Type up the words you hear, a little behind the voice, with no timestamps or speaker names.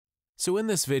So in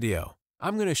this video,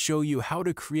 I'm going to show you how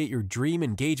to create your dream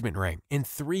engagement ring in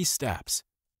 3 steps.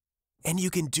 And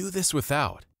you can do this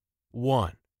without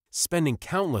 1. Spending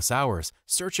countless hours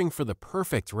searching for the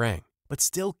perfect ring, but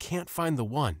still can't find the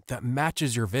one that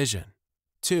matches your vision.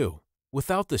 2.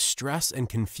 Without the stress and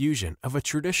confusion of a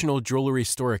traditional jewelry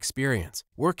store experience,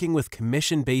 working with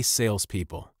commission-based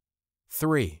salespeople.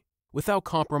 3. Without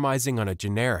compromising on a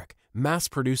generic,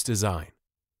 mass-produced design.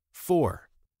 4.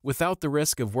 Without the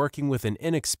risk of working with an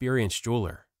inexperienced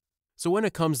jeweler. So when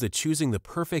it comes to choosing the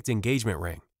perfect engagement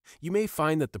ring, you may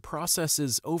find that the process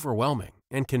is overwhelming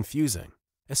and confusing,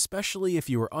 especially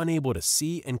if you are unable to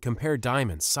see and compare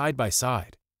diamonds side by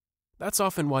side. That's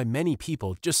often why many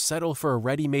people just settle for a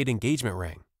ready-made engagement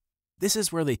ring. This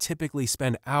is where they typically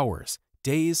spend hours,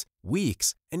 days,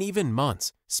 weeks, and even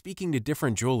months speaking to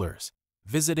different jewelers,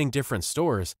 visiting different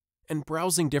stores, and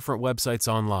browsing different websites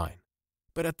online.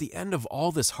 But at the end of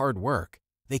all this hard work,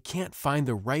 they can't find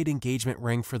the right engagement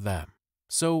ring for them.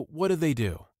 So what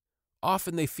do?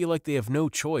 Often they feel like they have no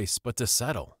choice but to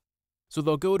settle. So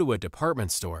they'll go to a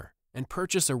department store and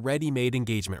purchase a ready-made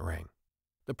engagement ring.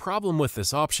 The problem with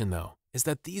this option, though, is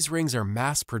that these rings are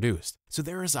mass-produced, so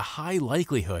there is a high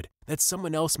likelihood that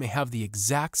someone else may have the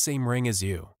exact same ring as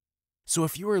you. So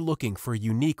if you are looking for a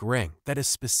unique ring that is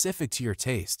specific to your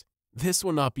taste, this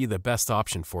will not be the best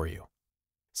option for you.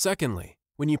 Secondly,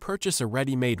 when you purchase a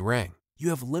ready-made ring, you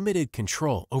have limited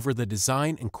control over the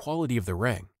design and quality of the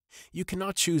ring. You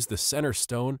cannot choose the center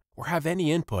stone or have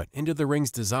any input into the ring's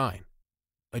design.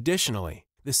 Additionally,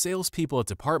 the salespeople at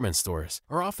department stores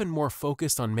are often more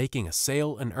focused on making a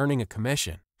sale and earning a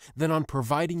commission than on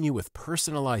providing you with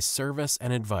personalized service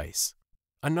and advice.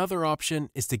 Another option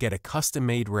is to get a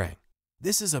custom-made ring.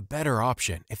 This is a better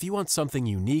option if you want something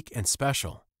unique and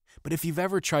special. But if you've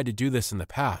ever tried to do this in the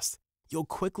past, you'll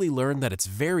quickly learn that it's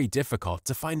very difficult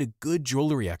to find a good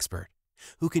jewelry expert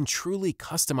who can truly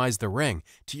customize the ring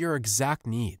to your exact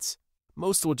needs.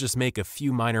 Most will just make a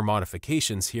few minor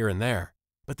modifications here and there,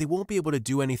 but they won't be able to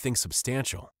do anything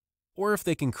substantial. Or if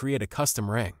they can create a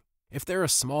custom ring, if they're a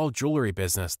small jewelry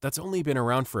business that's only been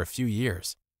around for a few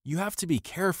years, you have to be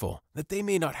careful that they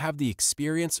may not have the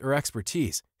experience or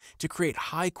expertise to create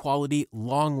high-quality,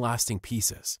 long-lasting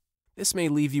pieces. This may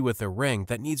leave you with a ring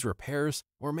that needs repairs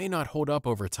or may not hold up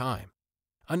over time.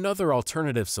 Another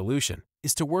alternative solution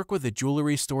is to work with a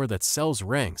jewelry store that sells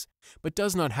rings but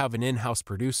does not have an in-house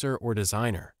producer or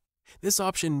designer. This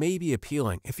option may be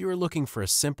appealing if you are looking for a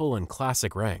simple and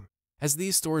classic ring, as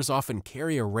these stores often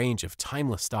carry a range of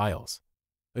timeless styles.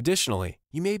 Additionally,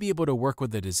 you may be able to work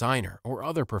with a designer or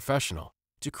other professional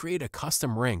to create a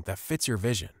custom ring that fits your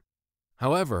vision.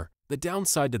 However, the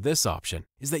downside to this option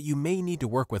is that you may need to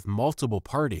work with multiple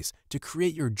parties to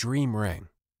create your dream ring.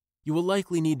 You will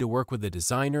likely need to work with a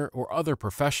designer or other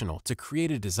professional to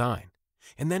create a design,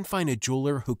 and then find a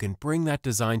jeweler who can bring that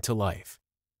design to life.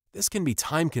 This can be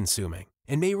time-consuming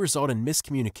and may result in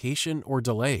miscommunication or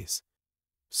delays.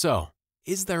 So,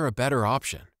 is there a better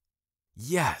option?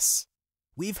 Yes!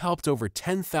 We've helped over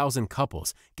 10,000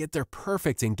 couples get their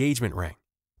perfect engagement ring.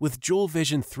 With Jewel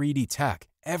Vision 3D tech,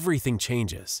 everything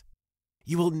changes.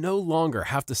 You will no longer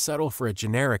have to settle for a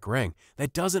generic ring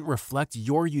that doesn't reflect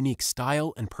your unique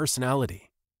style and personality.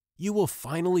 You will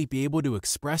finally be able to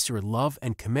express your love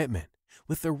and commitment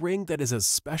with a ring that is as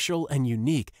special and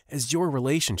unique as your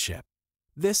relationship.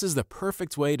 This is the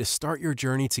perfect way to start your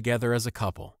journey together as a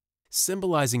couple,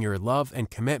 symbolizing your love and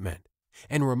commitment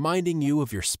and reminding you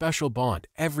of your special bond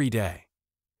every day.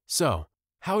 So,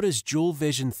 how does Jewel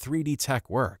Vision 3D tech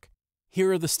work?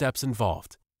 Here are the steps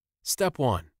involved. Step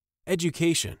 1.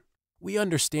 Education. We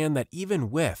understand that even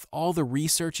with all the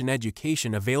research and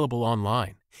education available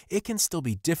online, it can still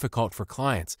be difficult for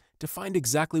clients to find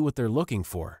exactly what they're looking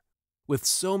for. With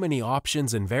so many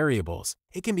options and variables,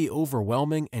 it can be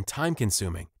overwhelming and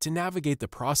time-consuming to navigate the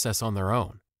process on their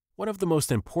own. One of the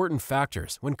most important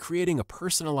factors when creating a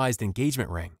personalized engagement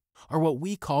ring are what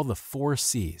we call the 4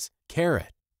 C's: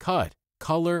 carat, cut,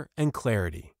 color, and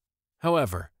clarity.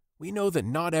 However, we know that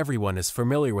not everyone is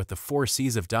familiar with the 4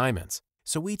 C's of diamonds,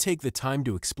 so we take the time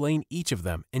to explain each of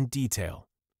them in detail.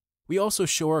 We also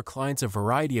show our clients a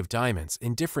variety of diamonds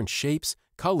in different shapes,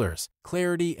 colors,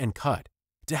 clarity, and cut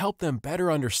to help them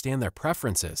better understand their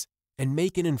preferences and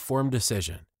make an informed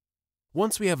decision.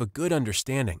 Once we have a good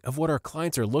understanding of what our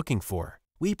clients are looking for,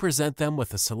 we present them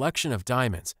with a selection of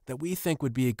diamonds that we think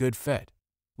would be a good fit.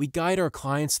 We guide our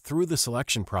clients through the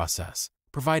selection process,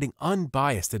 providing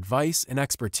unbiased advice and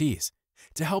expertise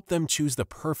to help them choose the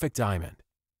perfect diamond.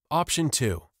 Option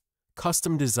 2.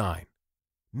 Custom design.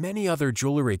 Many other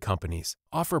jewelry companies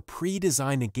offer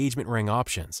pre-designed engagement ring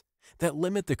options that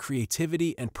limit the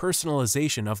creativity and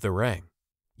personalization of the ring.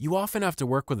 You often have to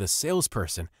work with a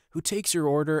salesperson who takes your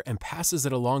order and passes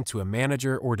it along to a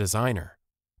manager or designer.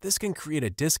 This can create a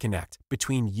disconnect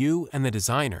between you and the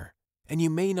designer, and you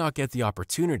may not get the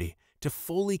opportunity to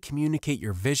fully communicate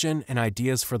your vision and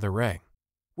ideas for the ring.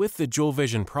 With the Jewel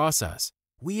Vision process,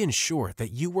 we ensure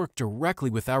that you work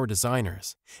directly with our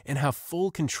designers and have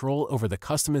full control over the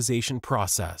customization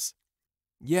process.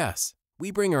 Yes,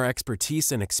 we bring our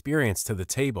expertise and experience to the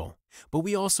table, but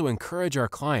we also encourage our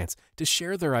clients to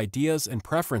share their ideas and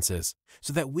preferences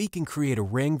so that we can create a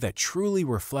ring that truly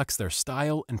reflects their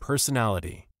style and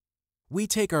personality. We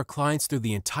take our clients through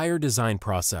the entire design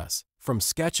process, from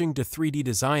sketching to 3D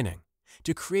designing,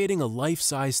 to creating a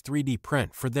life-size 3D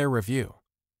print for their review.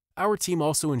 Our team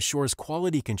also ensures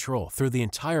quality control through the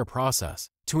entire process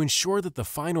to ensure that the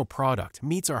final product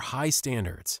meets our high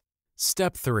standards.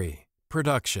 Step 3.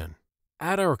 Production.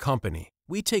 At our company,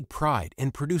 we take pride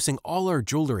in producing all our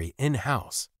jewelry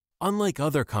in-house. Unlike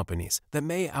other companies that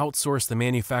may outsource the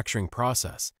manufacturing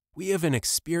process, we have an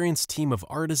experienced team of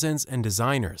artisans and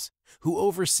designers who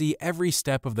oversee every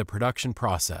step of the production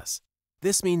process.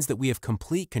 This means that we have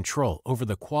complete control over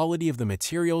the quality of the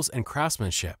materials and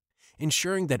craftsmanship,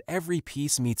 ensuring that every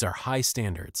piece meets our high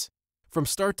standards. From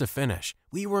start to finish,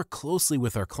 we work closely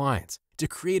with our clients to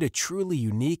create a truly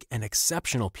unique and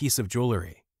exceptional piece of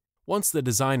jewelry. Once the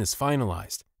design is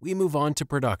finalized, we move on to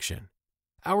production.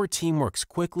 Our team works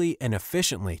quickly and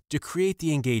efficiently to create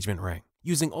the engagement ring,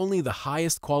 using only the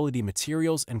highest quality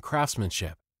materials and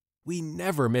craftsmanship. We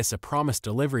never miss a promised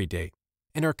delivery date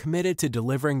and are committed to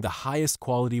delivering the highest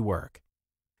quality work.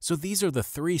 So these are the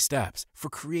 3 steps for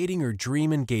creating your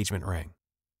dream engagement ring.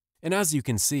 And as you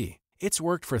can see, it's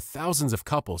worked for thousands of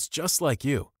couples just like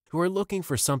you who are looking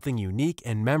for something unique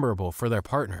and memorable for their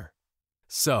partner.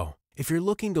 So, if you're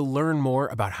looking to learn more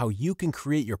about how you can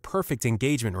create your perfect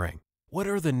engagement ring, what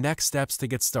are the next steps to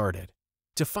get started?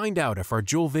 To find out if our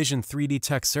Jewel Vision 3D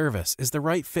tech service is the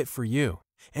right fit for you,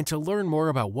 and to learn more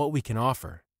about what we can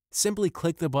offer, simply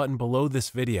click the button below this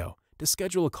video to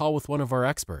schedule a call with one of our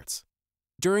experts.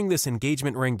 During this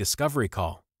engagement ring discovery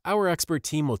call, our expert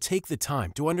team will take the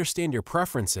time to understand your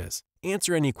preferences,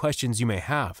 answer any questions you may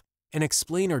have, and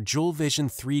explain our Jewel Vision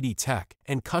 3D tech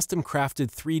and custom-crafted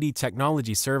 3D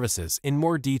technology services in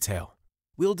more detail.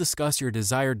 We'll discuss your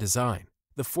desired design,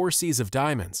 the 4 C's of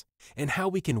diamonds, and how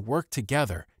we can work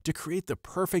together to create the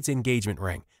perfect engagement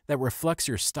ring that reflects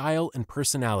your style and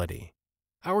personality.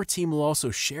 Our team will also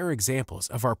share examples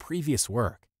of our previous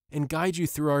work and guide you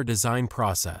through our design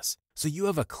process so you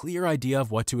have a clear idea of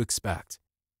what to expect.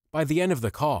 By the end of the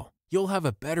call, you'll have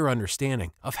a better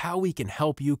understanding of how we can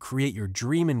help you create your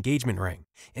dream engagement ring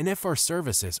and if our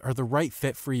services are the right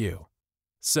fit for you.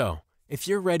 So, if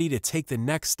you're ready to take the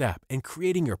next step in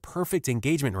creating your perfect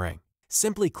engagement ring,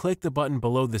 simply click the button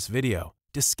below this video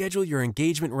to schedule your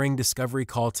engagement ring discovery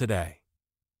call today.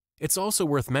 It's also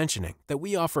worth mentioning that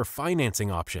we offer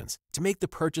financing options to make the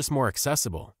purchase more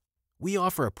accessible. We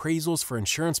offer appraisals for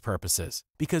insurance purposes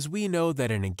because we know that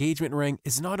an engagement ring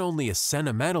is not only a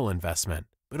sentimental investment,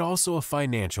 but also a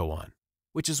financial one,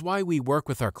 which is why we work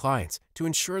with our clients to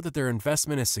ensure that their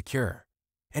investment is secure.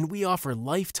 And we offer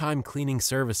lifetime cleaning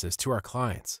services to our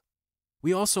clients.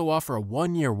 We also offer a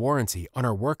 1-year warranty on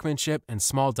our workmanship and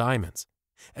small diamonds,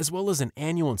 as well as an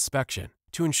annual inspection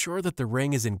to ensure that the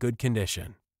ring is in good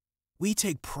condition. We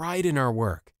take pride in our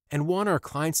work and want our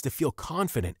clients to feel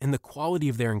confident in the quality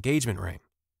of their engagement ring.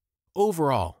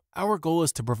 Overall, our goal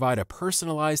is to provide a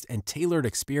personalized and tailored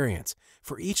experience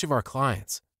for each of our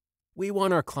clients. We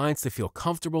want our clients to feel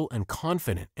comfortable and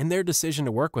confident in their decision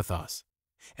to work with us,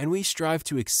 and we strive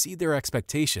to exceed their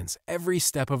expectations every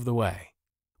step of the way.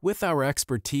 With our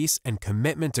expertise and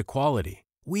commitment to quality,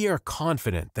 we are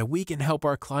confident that we can help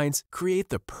our clients create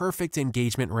the perfect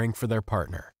engagement ring for their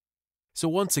partner. So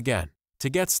once again, to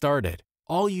get started,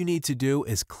 all you need to do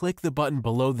is click the button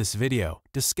below this video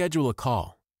to schedule a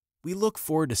call. We look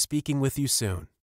forward to speaking with you soon.